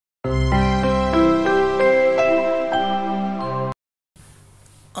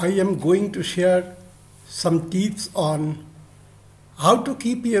I am going to share some tips on how to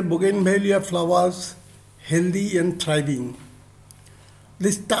keep your Bougainvillea flowers healthy and thriving.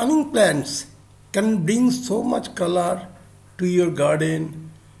 These stunning plants can bring so much color to your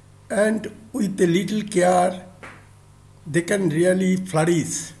garden, and with a little care they can really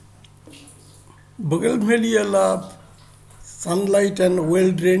flourish. Bougainvillea love sunlight and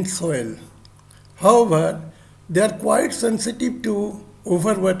well-drained soil. However, they are quite sensitive to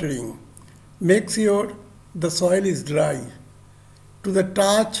overwatering. Make sure the soil is dry to the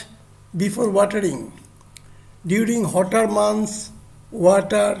touch before watering. During hotter months,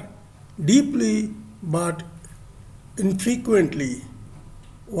 water deeply but infrequently.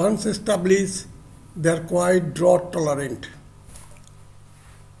 Once established, they are quite drought tolerant.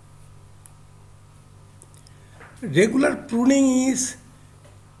 Regular pruning is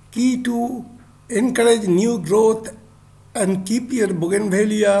key to encourage new growth and keep your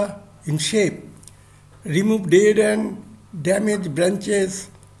Bougainvillea in shape. Remove dead and damaged branches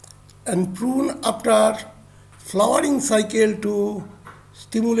and prune after flowering cycle to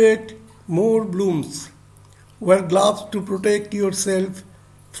stimulate more blooms. Wear gloves to protect yourself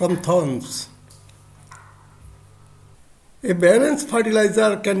from thorns. A balanced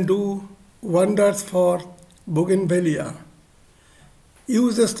fertilizer can do wonders for Bougainvillea.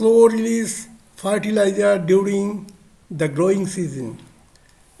 Use a slow release fertilizer during the growing season.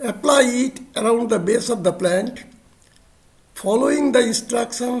 Apply it around the base of the plant, following the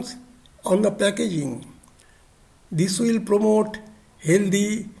instructions on the packaging. This will promote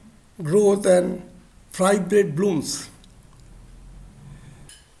healthy growth and vibrant blooms.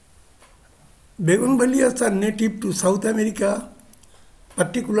 Bougainvilleas are native to South America,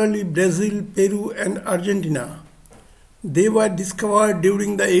 particularly Brazil, Peru, and Argentina. They were discovered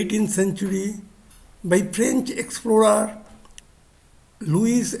during the 18th century by French explorer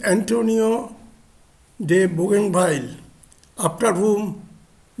Louis Antonio de Bougainville, after whom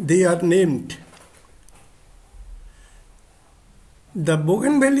they are named. The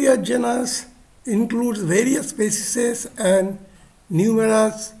Bougainvillea genus includes various species and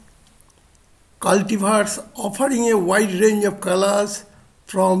numerous cultivars offering a wide range of colors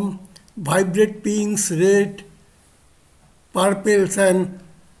from vibrant pinks, red, purples and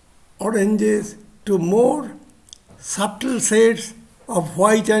oranges to more subtle shades of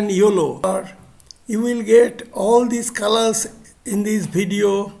white and yellow. You will get all these colors in this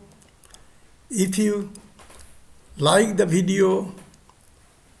video. If you like the video,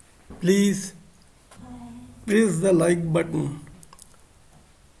 please press the like button.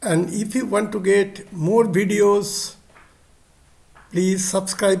 And if you want to get more videos, please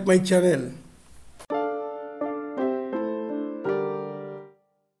subscribe my channel.